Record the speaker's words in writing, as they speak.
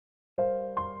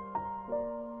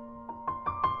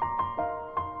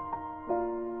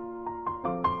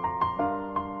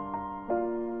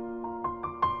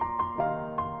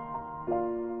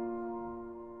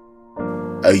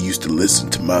I used to listen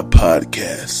to my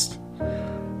podcast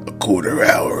a quarter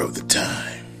hour of the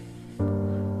time.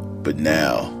 But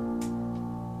now,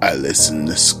 I listen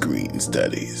to Screen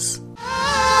Studies.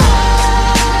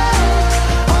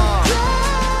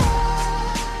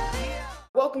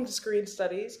 Welcome to Screen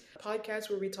Studies, a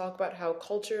podcast where we talk about how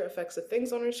culture affects the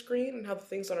things on our screen and how the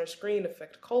things on our screen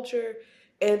affect culture,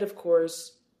 and of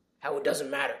course, how it doesn't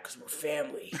matter because we're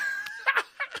family.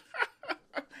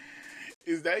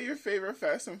 Is that your favorite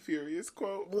Fast and Furious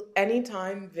quote?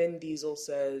 Anytime Vin Diesel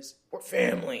says, we're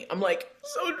family, I'm like,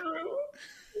 so true.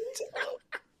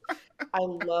 I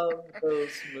love those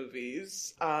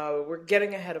movies. We're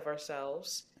getting ahead of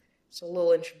ourselves. So a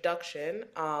little introduction.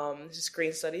 This is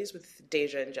Screen Studies with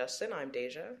Daejah and Justin. I'm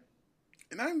Daejah.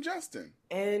 And I'm Justin.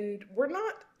 And we're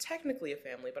not technically a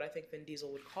family, but I think Vin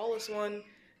Diesel would call us one,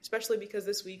 especially because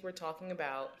this week we're talking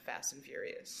about Fast and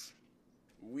Furious.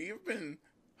 We've been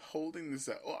holding this...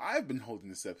 I've been holding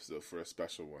this episode for a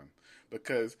special one,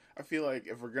 because I feel like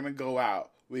if we're going to go out,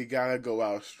 we got to go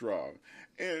out strong.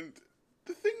 And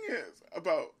the thing is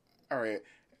about... All right,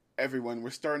 everyone, we're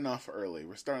starting off early.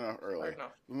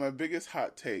 But my biggest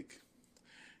hot take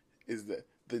is that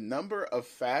the number of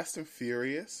Fast and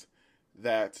Furious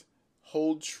that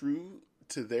hold true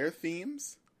to their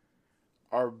themes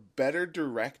are better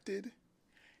directed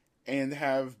and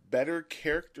have better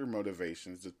character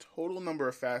motivations. The total number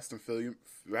of Fast and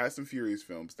Furious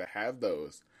films that have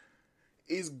those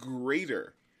is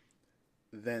greater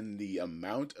than the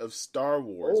amount of Star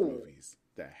Wars movies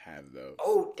that have those.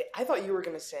 Oh, I thought you were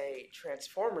going to say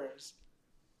Transformers.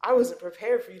 I wasn't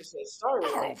prepared for you to say Star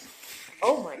Wars.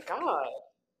 Oh my God.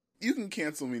 You can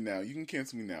cancel me now,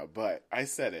 but I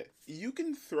said it. You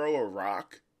can throw a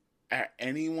rock at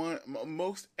anyone,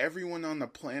 most everyone on the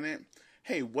planet.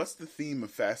 Hey, what's the theme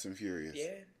of Fast and Furious?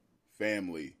 Yeah.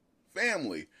 Family.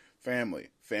 Family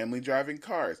driving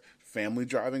cars. Family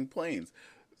driving planes.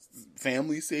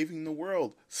 Family saving the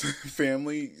world.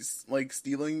 Family, like,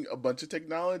 stealing a bunch of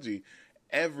technology.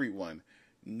 Everyone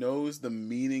knows the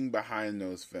meaning behind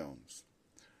those films.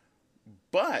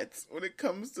 But when it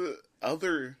comes to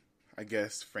other, I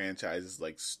guess, franchises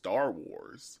like Star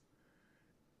Wars,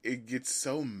 it gets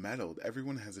so muddled.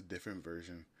 Everyone has a different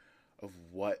version of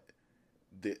what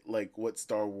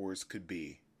Star Wars could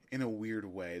be, in a weird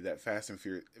way. That Fast and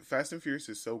Furious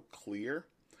is so clear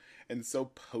and so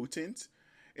potent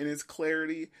in its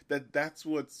clarity that's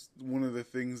what's one of the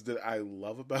things that I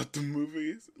love about the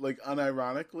movies, like,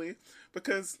 unironically,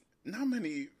 because not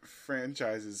many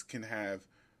franchises can have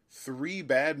 3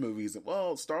 bad movies.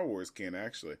 Well, Star Wars can,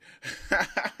 actually.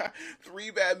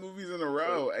 3 bad movies in a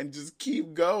row and just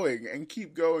keep going and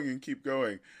keep going and keep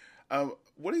going.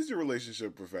 What is your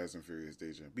relationship with Fast and Furious,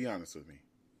 Daejah? Be honest with me.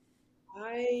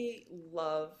 I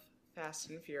love Fast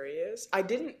and Furious. I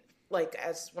didn't,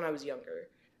 as when I was younger.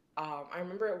 I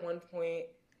remember at one point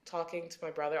talking to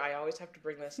my brother, I always have to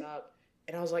bring this up,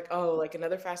 and I was like,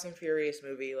 another Fast and Furious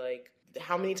movie,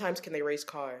 how many times can they race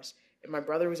cars? And my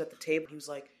brother was at the table, he was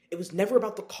like, it was never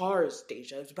about the cars,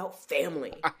 Daejah, it was about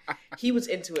family. He was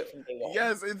into it from day one.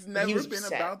 Yes, it's never been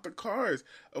about the cars.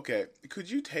 Okay, could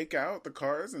you take out the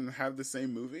cars and have the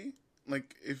same movie?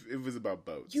 Like, if it was about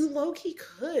boats. You low-key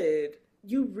could.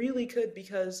 You really could,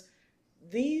 because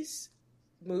these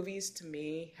movies to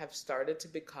me have started to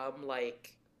become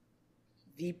like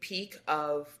the peak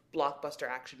of blockbuster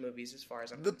action movies as far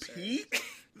as I'm concerned.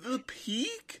 The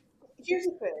peak? Here's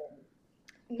the thing.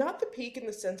 Not the peak in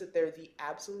the sense that they're the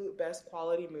absolute best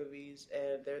quality movies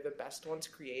and they're the best ones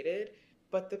created,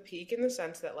 but the peak in the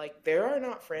sense that, there are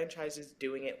not franchises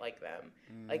doing it like them.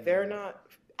 There are not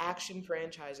action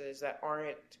franchises that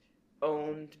aren't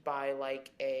owned by,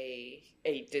 a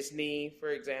Disney, for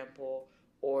example,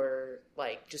 or,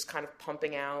 just kind of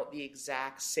pumping out the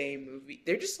exact same movie.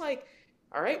 They're just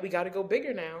all right, we got to go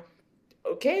bigger now.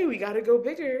 Okay, we got to go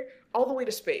bigger, all the way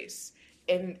to space.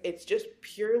 And it's just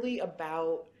purely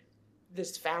about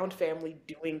this found family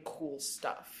doing cool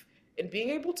stuff. And being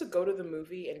able to go to the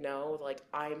movie and know,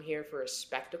 I'm here for a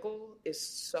spectacle is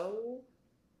so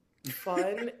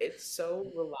fun. It's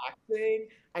so relaxing.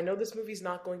 I know this movie's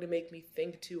not going to make me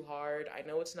think too hard. I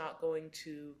know it's not going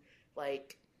to,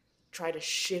 try to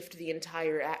shift the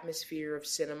entire atmosphere of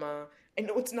cinema. I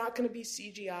know it's not going to be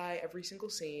CGI every single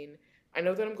scene. I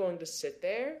know that I'm going to sit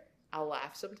there, I'll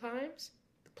laugh sometimes,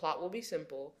 the plot will be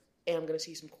simple, and I'm going to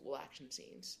see some cool action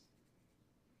scenes.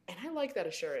 And I like that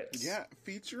assurance. Yeah,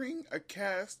 featuring a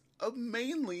cast of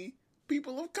mainly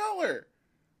people of color.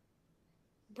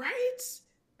 Right?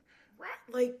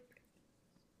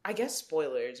 I guess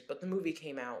spoilers, but the movie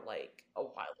came out, a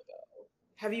while ago.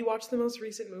 Have you watched the most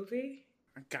recent movie?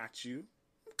 I got you.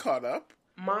 I'm caught up.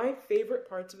 My favorite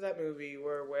parts of that movie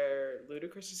were where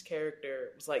Ludacris's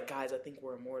character was like, "Guys, I think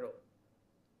we're immortal.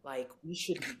 Like, we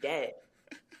should be dead.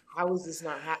 How is this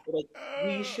not happening? Like,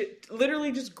 we Uh, should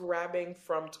literally just grabbing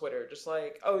from Twitter, just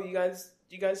like, oh, you guys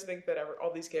think that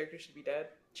all these characters should be dead?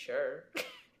 Sure,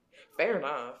 fair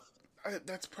enough.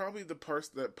 that's probably the part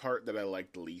that I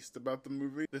liked least about the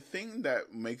movie. One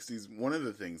of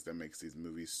the things that makes these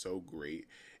movies so great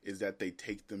is that they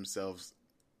take themselves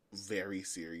very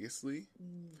seriously.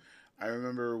 Mm. I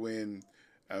remember when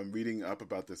reading up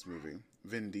about this movie,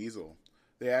 Vin Diesel.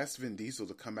 They asked Vin Diesel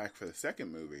to come back for the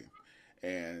second movie,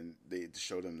 and they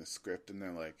showed him the script, and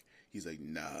he's like,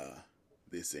 nah,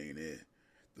 this ain't it.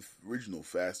 The original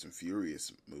Fast and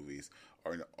Furious movies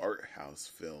are an art house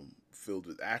film filled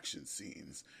with action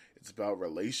scenes. It's about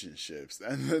relationships,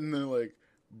 and then they're like,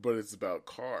 but it's about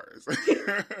cars.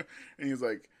 And he's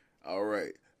like, all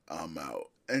right, I'm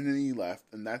out. And then he left,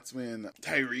 and that's when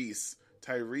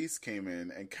Tyrese came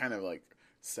in and kind of like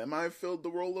semi filled the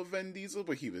role of Vin Diesel,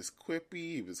 but he was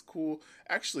quippy, he was cool.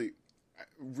 Actually,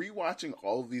 rewatching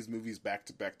all of these movies back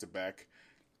to back to back,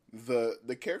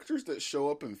 the characters that show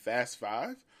up in Fast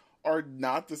Five are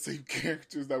not the same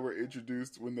characters that were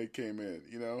introduced when they came in.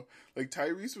 Like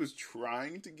Tyrese was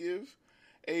trying to give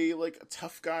a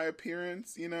tough guy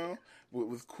appearance,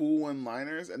 with cool one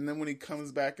liners, and then when he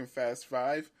comes back in Fast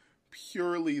Five,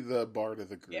 purely the bard of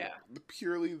the group, Yeah,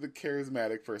 purely the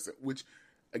charismatic person, which,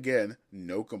 again,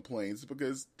 no complaints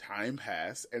because time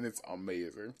passed and it's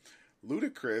amazing.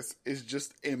 Ludacris is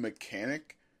just a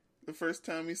mechanic the first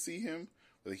time you see him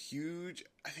with a huge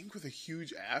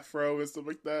afro and stuff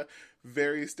like that.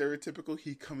 Very stereotypical.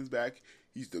 He comes back,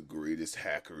 he's the greatest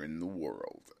hacker in the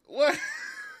world. What?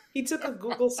 he took a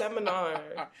Google seminar.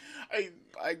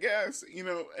 I guess,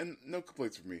 and no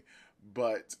complaints from me,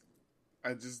 but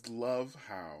I just love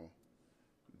how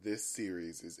this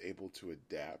series is able to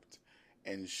adapt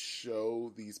and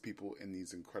show these people in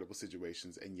these incredible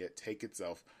situations and yet take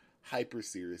itself hyper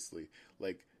seriously.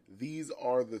 Like, these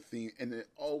are the theme, and it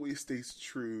always stays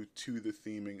true to the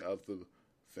theming of the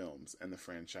films and the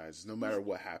franchises, no matter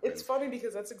what happens. It's funny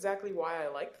because that's exactly why I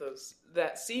liked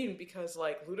that scene, because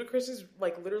like Ludacris is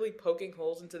like literally poking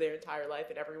holes into their entire life,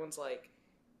 and everyone's like,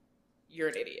 "You're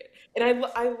an idiot," and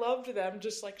I loved them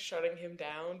just like shutting him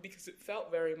down, because it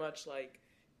felt very much like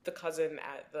the cousin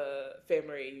at the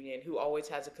family reunion who always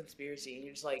has a conspiracy, and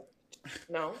you're just like,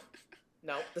 no,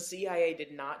 no, the CIA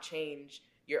did not change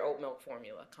your oat milk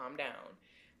formula. Calm down.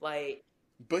 Like,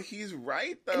 But he's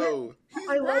right, though. I He's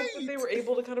love that right. they were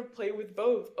able to kind of play with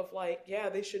both of like, yeah,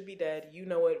 they should be dead. You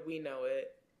know it, we know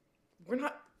it. We're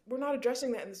not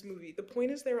addressing that in this movie. The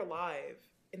point is they're alive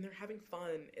and they're having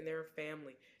fun and they're a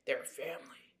family. They're a family.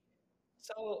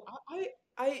 So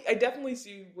I definitely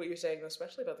see what you're saying,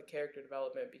 especially about the character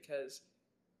development, because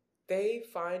they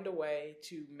find a way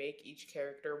to make each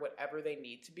character whatever they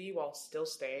need to be while still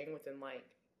staying within like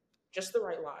just the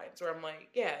right lines. Where I'm like,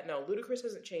 yeah, no, Ludacris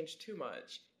hasn't changed too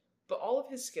much, but all of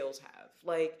his skills have.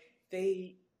 Like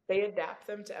they adapt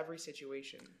them to every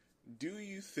situation. Do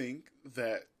you think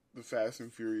that the Fast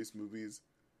and Furious movies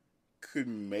could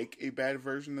make a bad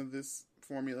version of this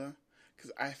formula?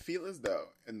 Because I feel as though,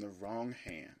 in the wrong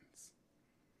hands,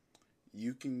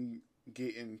 you can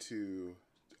get into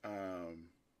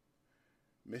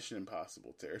Mission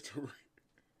Impossible territory.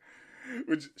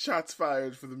 Which, shots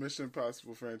fired for the Mission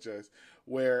Impossible franchise,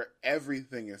 where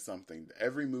everything is something.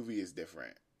 Every movie is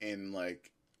different. And, like,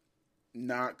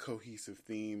 not cohesive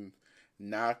theme,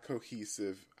 not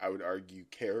cohesive, I would argue,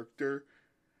 character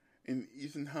in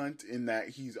Ethan Hunt, in that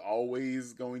he's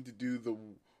always going to do the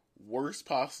worst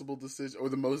possible decision, or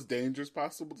the most dangerous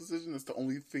possible decision. That's the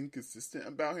only thing consistent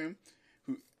about him.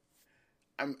 Who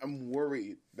I'm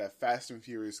worried that Fast and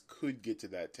Furious could get to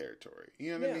that territory.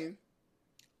 You know what I mean?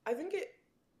 I think it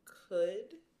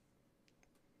could.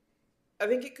 I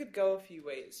think it could go a few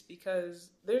ways, because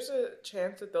there's a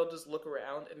chance that they'll just look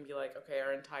around and be like, okay,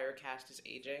 our entire cast is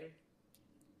aging.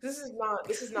 This is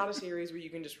not a series where you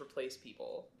can just replace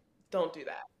people. Don't do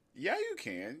that. Yeah, you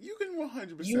can. You can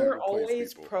 100% You are replace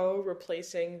always people. pro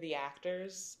replacing the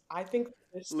actors. I think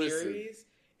for this Listen. series,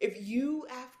 if you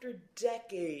after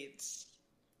decades,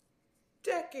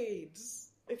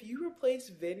 if you replace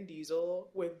Vin Diesel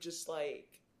with just like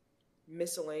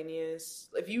miscellaneous,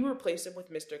 if you replace him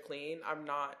with Mr. Clean, I'm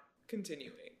not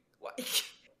continuing. Like,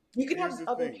 you can Here's have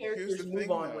the other thing. Here's characters the move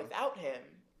thing, on though. without him,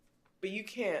 but you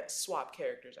can't swap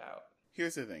characters out.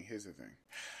 Here's the thing.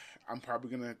 I'm probably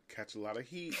gonna catch a lot of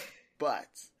heat, but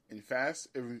in Fast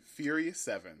and Furious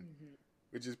 7,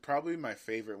 which is probably my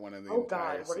favorite one of the Oh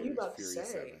entire God, what are series, you about to Furious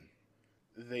say?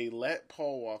 7, they let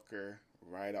Paul Walker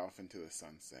ride off into the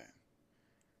sunset.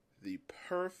 the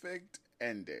perfect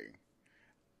ending.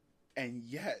 And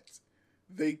yet,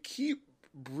 they keep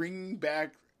bringing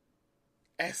back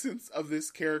essence of this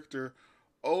character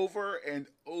over and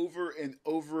over and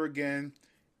over again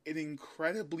in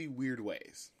incredibly weird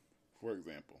ways. For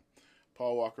example,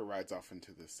 Paul Walker rides off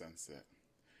into the sunset.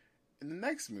 In the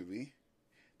next movie,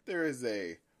 there is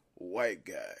a white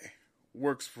guy,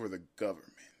 works for the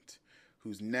government,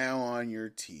 who's now on your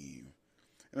team.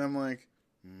 And I'm like,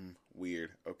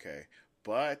 weird, okay.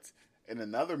 But in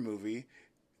another movie,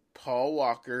 Paul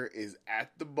Walker is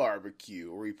at the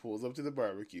barbecue, or he pulls up to the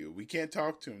barbecue. We can't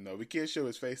talk to him, though. We can't show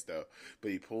his face, though.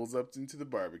 But he pulls up into the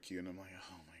barbecue, and I'm like,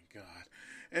 oh my God.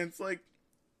 And it's like,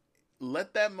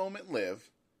 let that moment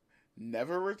live.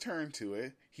 Never return to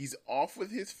it. He's off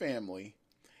with his family.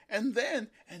 And then,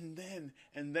 in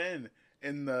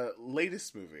the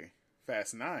latest movie,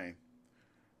 Fast 9,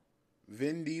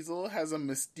 Vin Diesel has a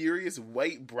mysterious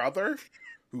white brother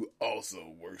who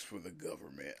also works for the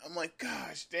government. I'm like,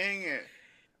 gosh, dang it.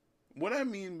 What I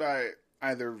mean by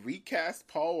either recast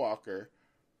Paul Walker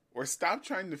or stop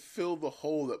trying to fill the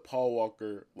hole that Paul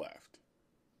Walker left.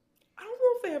 I don't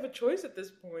know if they have a choice at this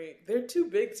point. They're too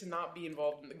big to not be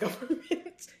involved in the government.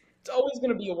 It's always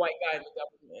going to be a white guy in the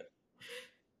government.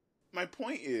 My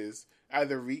point is,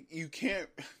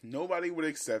 nobody would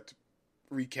accept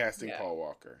recasting Paul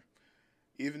Walker.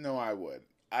 Even though I would.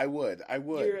 I would.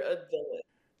 You're a villain.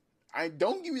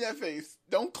 Don't give me that face.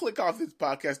 Don't click off this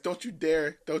podcast. Don't you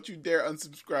dare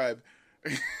unsubscribe.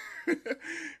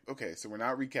 Okay, so we're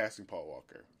not recasting Paul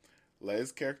Walker. Let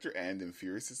his character end in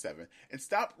Furious 7 and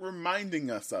stop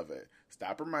reminding us of it.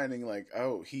 Stop reminding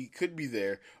oh, he could be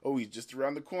there. Oh, he's just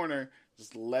around the corner.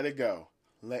 Just let it go.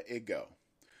 Let it go.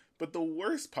 But the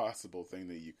worst possible thing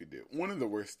that you could do, one of the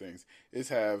worst things, is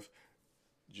have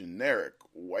generic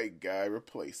white guy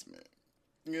replacement.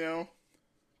 You know?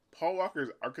 Paul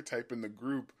Walker's archetype in the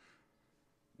group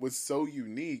was so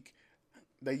unique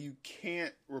that you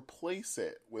can't replace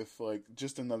it with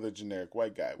just another generic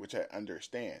white guy, which I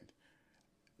understand.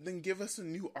 Then give us a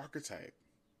new archetype.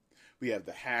 We have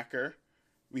the hacker,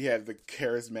 we have the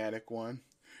charismatic one,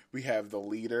 we have the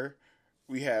leader,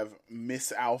 we have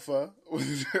Miss Alpha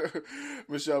with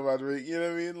Michelle Rodriguez. You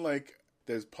know what I mean?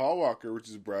 There's Paul Walker, which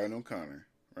is Brian O'Connor,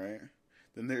 right?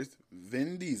 Then there's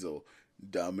Vin Diesel,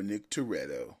 Dominic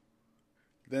Toretto.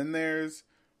 Then there's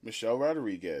Michelle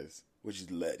Rodriguez, which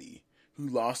is Letty, who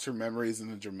lost her memories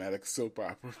in a dramatic soap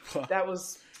opera plot. That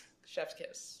was Chef's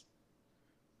Kiss.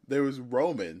 There was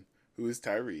Roman, who is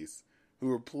Tyrese,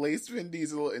 who replaced Vin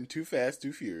Diesel in Too Fast,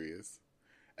 Too Furious.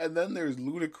 And then there's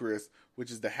Ludacris,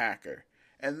 which is the hacker.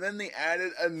 And then they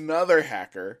added another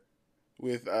hacker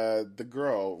with the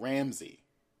girl, Ramsey,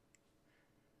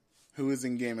 who is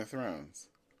in Game of Thrones.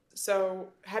 So,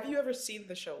 have you ever seen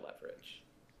the show Leverage?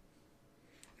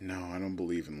 No, I don't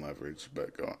believe in leverage,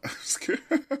 but go on.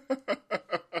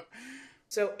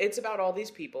 So, it's about all these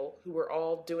people who were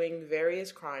all doing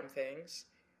various crime things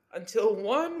until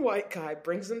one white guy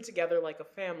brings them together like a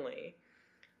family,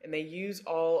 and they use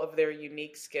all of their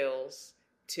unique skills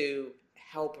to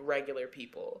help regular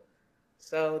people.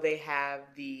 So they have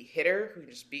the hitter who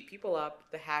just beat people up,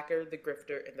 the hacker, the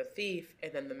grifter, and the thief,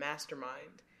 and then the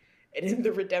mastermind. And in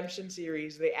the Redemption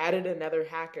series, they added another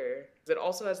hacker. It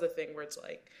also has the thing where it's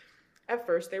at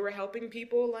first they were helping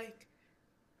people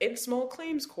in small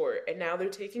claims court, and now they're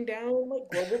taking down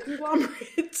global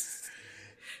conglomerates.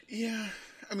 Yeah.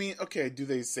 I mean, okay, do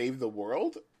they save the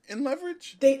world in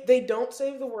Leverage? They don't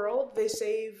save the world. They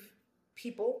save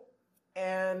people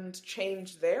and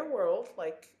change their world,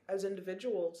 as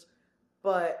individuals.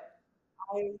 But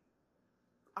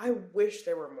I wish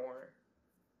there were more.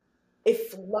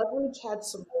 If Leverage had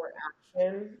some more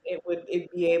action, it'd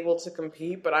be able to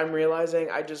compete. But I'm realizing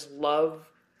I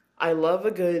love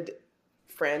a good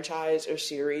franchise or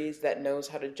series that knows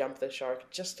how to jump the shark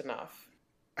just enough.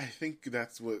 I think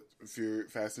that's what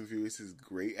Fast and Furious is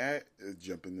great at, is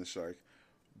jumping the shark.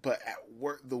 But at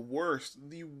the worst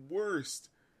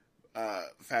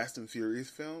Fast and Furious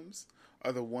films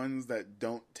are the ones that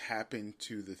don't tap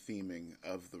into the theming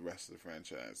of the rest of the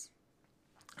franchise.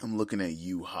 I'm looking at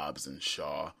you, Hobbs and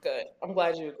Shaw. Good. I'm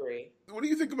glad you agree. What do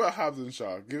you think about Hobbs and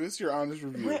Shaw? Give us your honest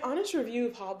review. My honest review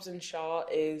of Hobbs and Shaw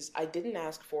is I didn't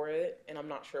ask for it, and I'm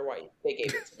not sure why they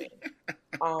gave it to me.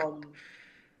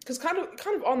 Because kind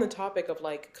of on the topic of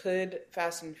could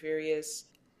Fast and Furious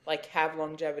have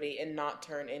longevity and not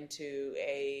turn into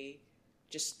a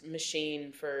just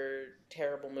machine for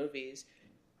terrible movies.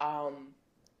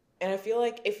 And I feel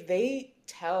if they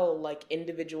tell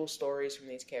individual stories from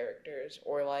these characters,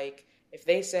 or if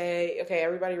they say, okay,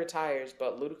 everybody retires,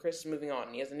 but Ludacris is moving on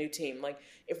and he has a new team.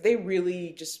 If they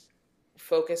really just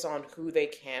focus on who they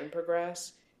can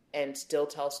progress and still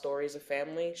tell stories of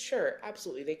family, sure,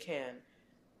 absolutely they can.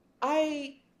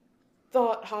 I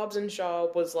thought Hobbs and Shaw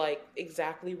was like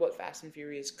exactly what Fast and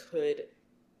Furious could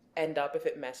end up if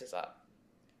it messes up.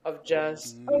 Of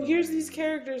just, oh, here's these Mm.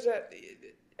 characters that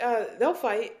they'll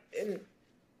fight and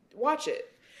watch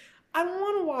it. I don't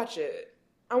want to watch it.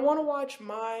 I want to watch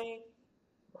my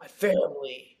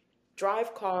family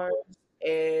drive cars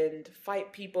and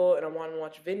fight people, and I want to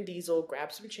watch Vin Diesel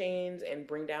grab some chains and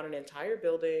bring down an entire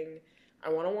building. I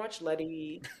want to watch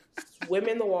Letty swim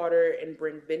in the water and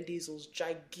bring Vin Diesel's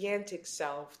gigantic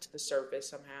self to the surface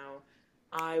somehow.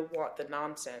 I want the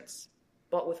nonsense,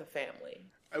 but with a family.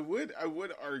 I would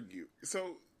argue.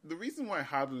 So the reason why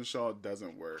Hobbs and Shaw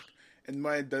doesn't work and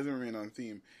why it doesn't remain on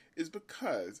theme is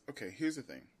because, okay, here's the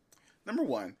thing. Number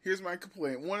one, here's my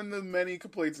complaint. One of the many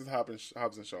complaints with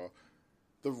Hobbs and Shaw.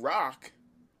 The Rock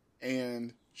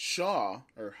and Shaw,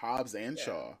 or Hobbs and Yeah.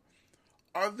 Shaw,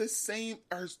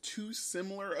 are too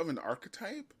similar of an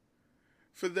archetype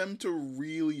for them to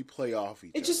really play off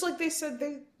each It's just other. like they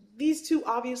said these two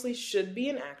obviously should be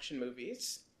in action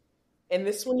movies. And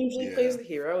this one usually plays Yeah. the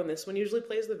hero, and this one usually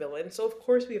plays the villain. So of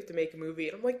course we have to make a movie.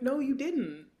 And I'm like, no, you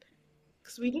didn't,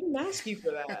 because we didn't ask you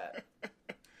for that.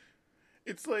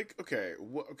 It's like, okay,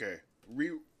 okay,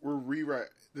 we're rewrite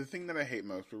the thing that I hate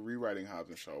most. We're rewriting Hobbs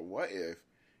and Shaw. What if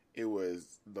it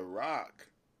was The Rock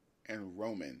and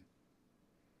Roman?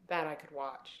 That I could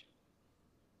watch.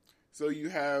 So you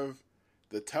have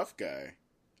the tough guy,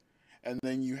 and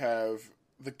then you have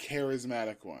the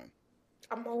charismatic one.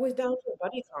 I'm always down for a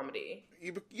buddy comedy.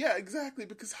 Yeah, exactly.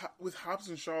 Because with Hobbs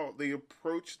and Shaw, they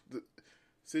approached the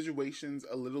situations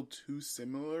a little too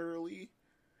similarly,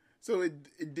 so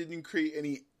it didn't create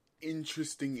any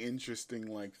interesting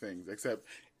like things except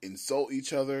insult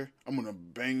each other. I'm gonna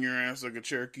bang your ass like a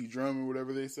Cherokee drum or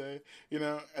whatever they say,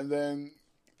 and then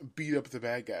beat up the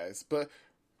bad guys. But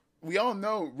we all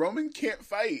know Roman can't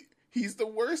fight. He's the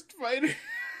worst fighter.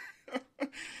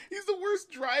 He's the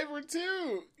worst driver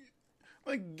too.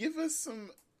 Like, give us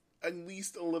some, at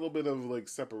least a little bit of like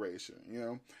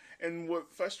separation. And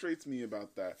what frustrates me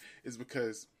about that is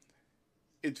because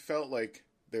it felt like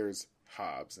there's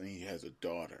Hobbs and he has a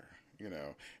daughter,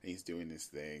 and he's doing this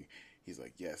thing. He's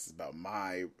like, yes, it's about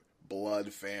my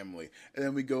blood family. And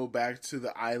then we go back to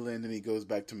the island and he goes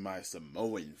back to my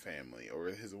Samoan family or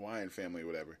his Hawaiian family or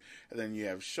whatever. And then you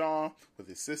have Shaw with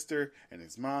his sister and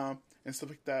his mom and stuff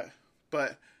like that.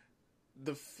 But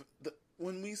the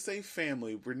when we say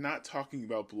family, we're not talking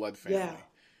about blood family. Yeah.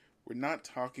 We're not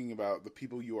talking about the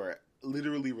people you are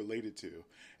literally related to.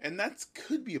 And that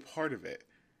could be a part of it.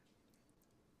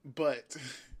 But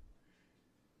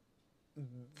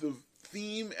the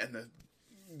theme and the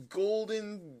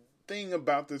golden thing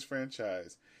about this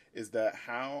franchise is that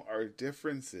how our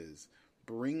differences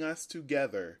bring us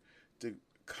together to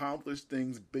accomplish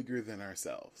things bigger than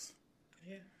ourselves.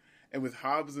 Yeah. And with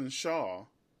Hobbs and Shaw,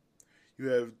 you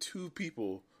have two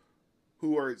people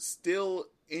who are still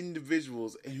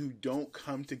individuals and who don't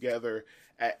come together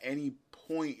at any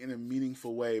point in a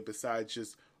meaningful way besides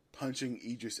just punching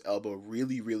Idris Elba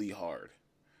really, really hard.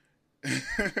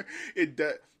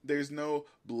 There's no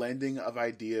blending of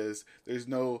ideas. There's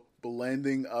no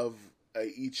blending of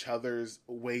each other's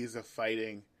ways of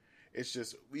fighting. It's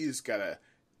just, we just gotta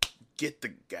get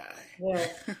the guy. Yeah.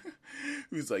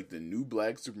 Who's like the new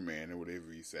black Superman or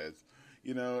whatever he says.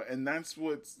 And that's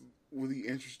what's really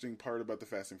interesting part about the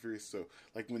Fast and Furious. So,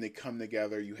 like, when they come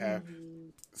together, you have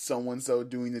so-and-so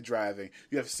doing the driving.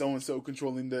 You have so-and-so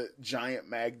controlling the giant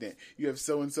magnet. You have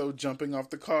so-and-so jumping off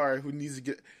the car who needs to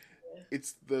get...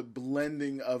 It's the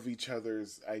blending of each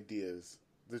other's ideas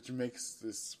that makes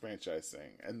this franchise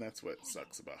sing. And that's what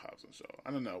sucks about Hobbs and Shaw.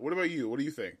 I don't know. What about you? What do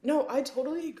you think? No, I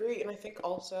totally agree. And I think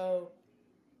also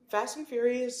Fast and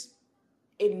Furious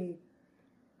in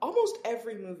almost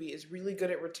every movie is really good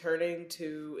at returning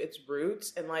to its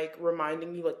roots and like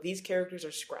reminding you like these characters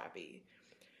are scrappy.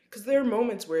 Because there are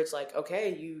moments where it's like,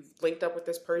 okay, you've linked up with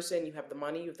this person, you have the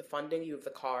money, you have the funding, you have the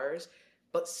cars,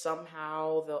 but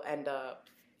somehow they'll end up,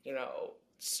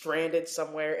 stranded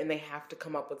somewhere and they have to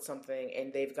come up with something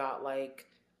and they've got like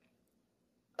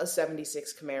a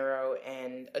 76 Camaro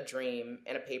and a dream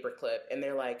and a paperclip and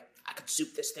they're like, I could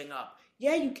soup this thing up.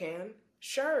 Yeah, you can.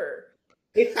 Sure.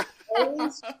 It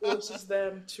always forces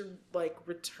them to like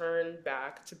return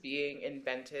back to being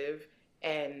inventive,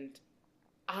 and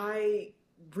I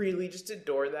really just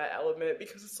adore that element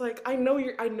because it's like I know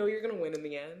you're gonna win in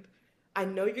the end. I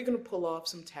know you're gonna pull off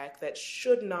some tech that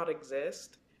should not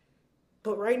exist,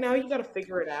 but right now you got to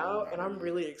figure it Should out, not and I'm exist.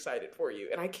 really excited for you,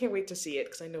 and I can't wait to see it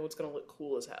because I know it's gonna look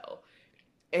cool as hell.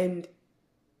 And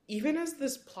even as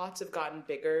this plots have gotten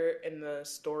bigger and the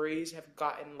stories have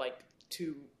gotten like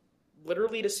to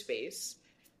literally to space,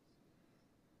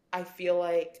 I feel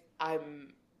like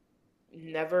I'm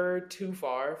never too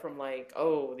far from like,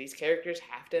 oh, these characters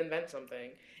have to invent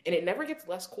something. And it never gets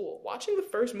less cool. Watching the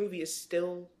first movie is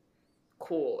still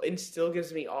cool and still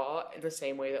gives me awe in the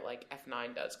same way that like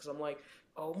F9 does. Because I'm like,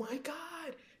 oh my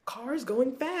god, cars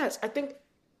going fast. I think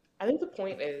the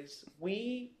point is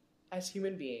we as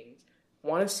human beings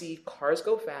want to see cars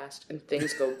go fast and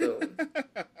things go boom.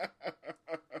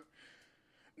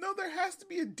 No, there has to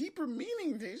be a deeper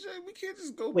meaning, Daejah. We can't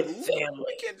just go With boom. family.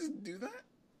 We can't just do that.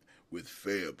 With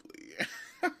family.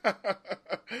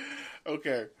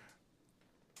 Okay.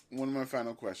 One of my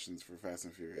final questions for Fast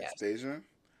and Furious. Yes. Daejah,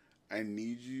 I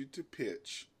need you to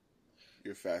pitch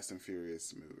your Fast and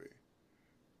Furious movie.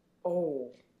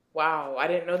 Oh, wow. I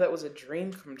didn't know that was a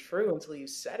dream come true until you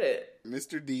said it.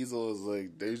 Mr. Diesel is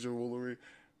like, Daejah Woolery,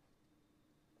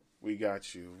 we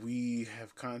got you. We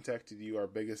have contacted you, our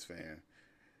biggest fan,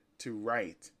 to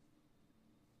write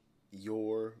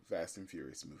your Fast and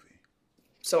Furious movie.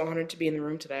 So honored to be in the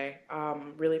room today.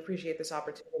 Really appreciate this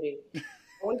opportunity. I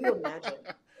want to imagine,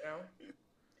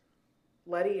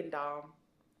 Letty and Dom,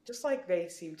 just like they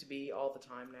seem to be all the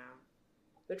time now.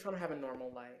 They're trying to have a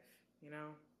normal life,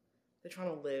 They're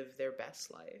trying to live their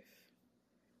best life.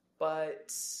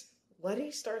 But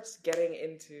Letty starts getting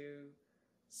into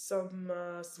some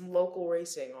local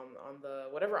racing on the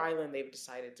whatever island they've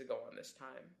decided to go on this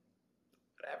time.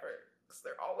 Whatever, because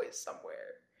they're always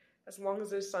somewhere. As long as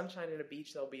there's sunshine and a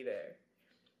beach, they'll be there.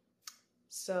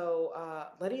 So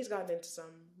Letty's gotten into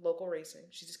some local racing.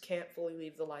 She just can't fully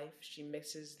leave the life. She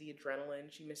misses the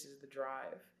adrenaline. She misses the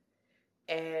drive.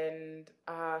 And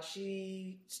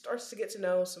she starts to get to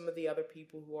know some of the other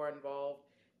people who are involved.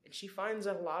 And she finds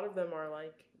that a lot of them are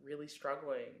like really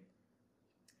struggling.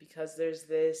 Because there's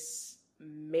this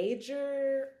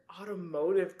major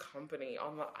automotive company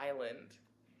on the island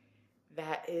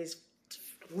that is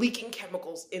leaking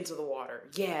chemicals into the water.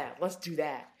 Yeah, let's do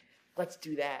that. Let's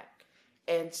do that.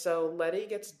 And so Letty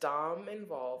gets Dom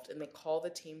involved, and they call the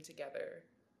team together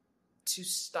to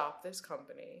stop this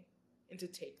company and to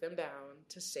take them down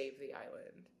to save the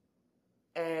island.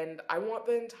 And I want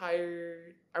the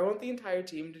entire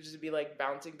team to just be like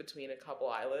bouncing between a couple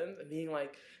islands and being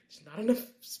like, there's not enough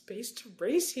space to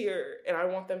race here. And I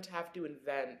want them to have to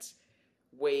invent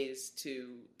ways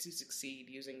to succeed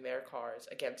using their cars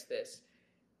against this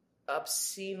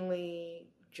obscenely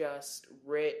just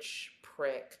rich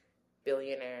prick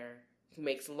billionaire who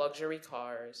makes luxury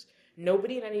cars.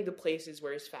 Nobody in any of the places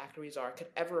where his factories are could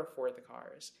ever afford the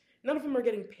cars. None of them are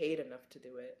getting paid enough to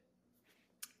do it.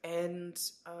 And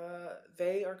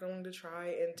they are going to try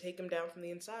and take him down from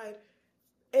the inside.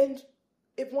 And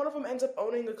if one of them ends up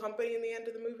owning a company in the end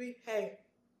of the movie, hey,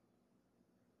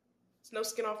 it's no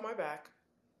skin off my back.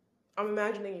 I'm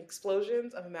imagining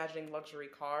explosions. I'm imagining luxury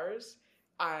cars.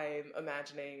 I'm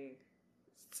imagining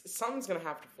something's going to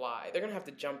have to fly. They're going to have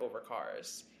to jump over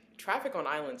cars. Traffic on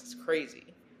islands is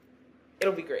crazy.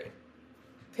 It'll be great.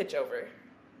 Pitch over.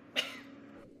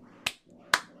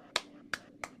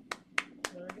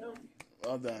 There we go.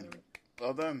 Well done.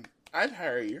 Well done. I'd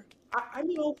hire you. I'd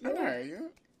hire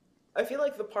you. I feel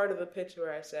like the part of the pitch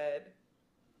where I said,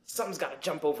 something's got to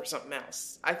jump over something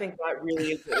else. I think that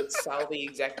really would sell the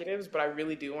executives, but I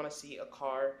really do want to see a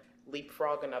car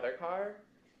leapfrog another car.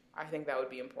 I think that would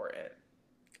be important.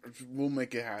 We'll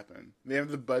make it happen. They have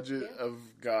the budget of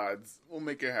gods. We'll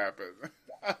make it happen.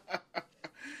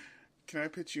 Can I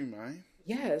pitch you mine?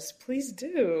 Yes, please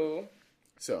do.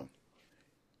 So,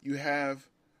 you have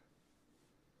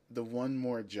the one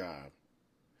more job.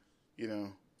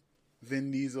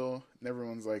 Vin Diesel, and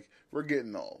everyone's like, we're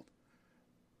getting old.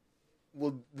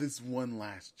 Well, this one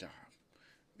last job.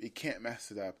 You can't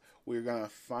mess it up. We're going to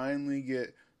finally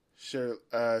get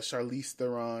Charlize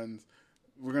Theron's.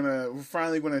 We're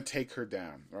finally going to take her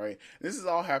down, right? And this is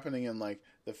all happening in like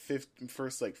the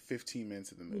first 15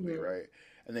 minutes of the movie, right?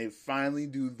 And they finally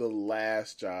do the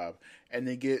last job, and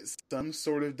they get some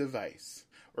sort of device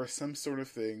or some sort of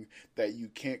thing that you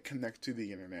can't connect to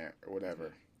the internet or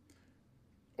whatever.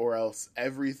 Or else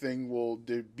everything will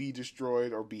be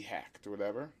destroyed or be hacked or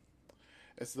whatever.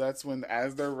 And so that's when,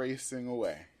 as they're racing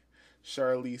away,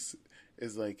 Charlize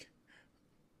is like,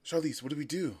 Charlize, what do we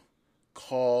do?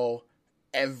 Call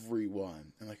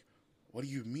everyone. And like, what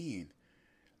do you mean?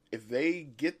 If they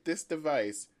get this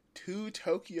device to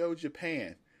Tokyo,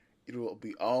 Japan, it will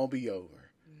all be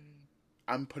over.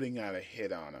 I'm putting out a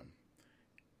hit on them.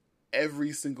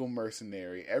 Every single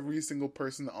mercenary, every single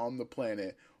person on the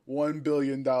planet, $1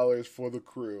 billion for the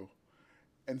crew.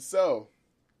 And so,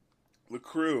 the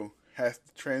crew has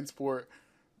to transport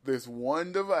this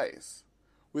one device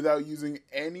without using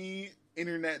any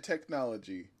internet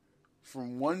technology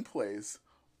from one place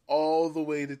all the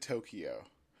way to Tokyo,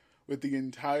 with the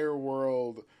entire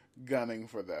world gunning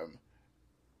for them.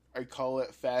 I call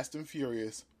it Fast and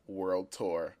Furious World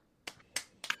Tour.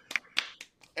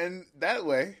 And that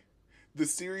way, the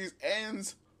series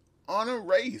ends on a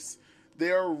race.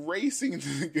 They are racing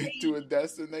to get to a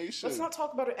destination. Let's not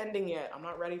talk about it ending yet. I'm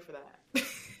not ready for that.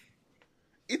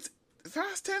 It's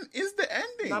Fast 10 is the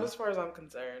ending. Not as far as I'm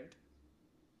concerned.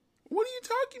 What are you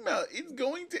talking about? It's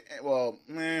going to end. Well,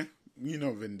 you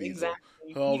know Vin Diesel.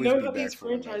 Exactly. He'll always You know be how back these for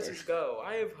another. franchises go.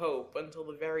 I have hope until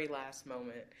the very last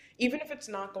moment. Even if it's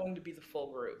not going to be the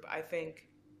full group, I think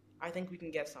we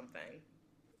can get something.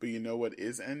 But you know what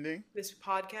is ending? This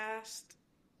podcast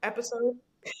episode.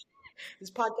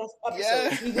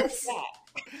 Yes. We know that.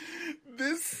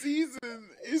 This season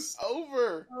is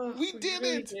over. Oh, we did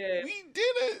really it. did. We did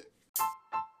it.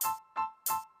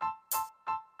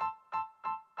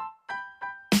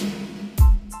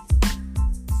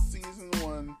 Season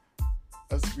 1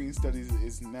 of Screen Studies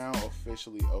is now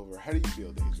officially over. How do you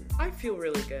feel, Daejah? I feel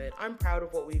really good. I'm proud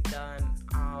of what we've done.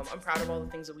 I'm proud of all the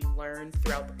things that we learned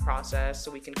throughout the process so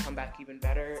we can come back even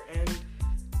better. And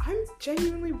I'm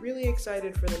genuinely really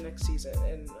excited for the next season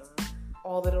and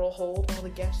all that it'll hold, all the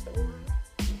guests that we'll have.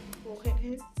 Little hint,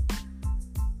 hint.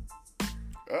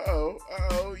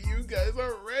 Uh-oh, you guys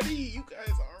are ready.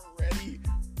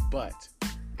 But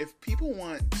if people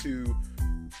want to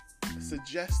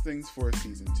suggest things for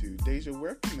season 2, Daejah,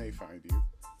 where can they find you?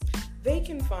 They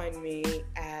can find me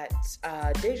at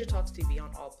Daejah Talks TV on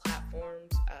all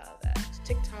platforms. That's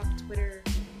TikTok, Twitter,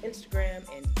 Instagram,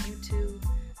 and YouTube.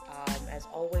 As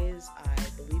always, I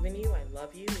believe in you, I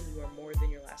love you, and you are more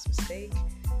than your last mistake.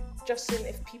 Justin,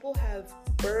 if people have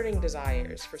burning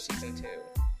desires for season 2,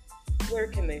 where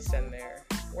can they send their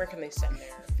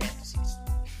fantasies?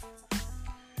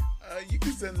 You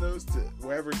can send those to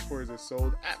wherever toys are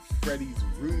sold at Freddy's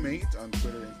Roommate on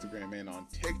Twitter, Instagram, and on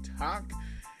TikTok.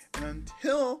 And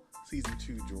until season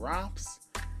 2 drops,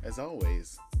 as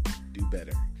always, do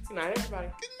better. Good night, everybody.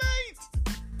 Good night!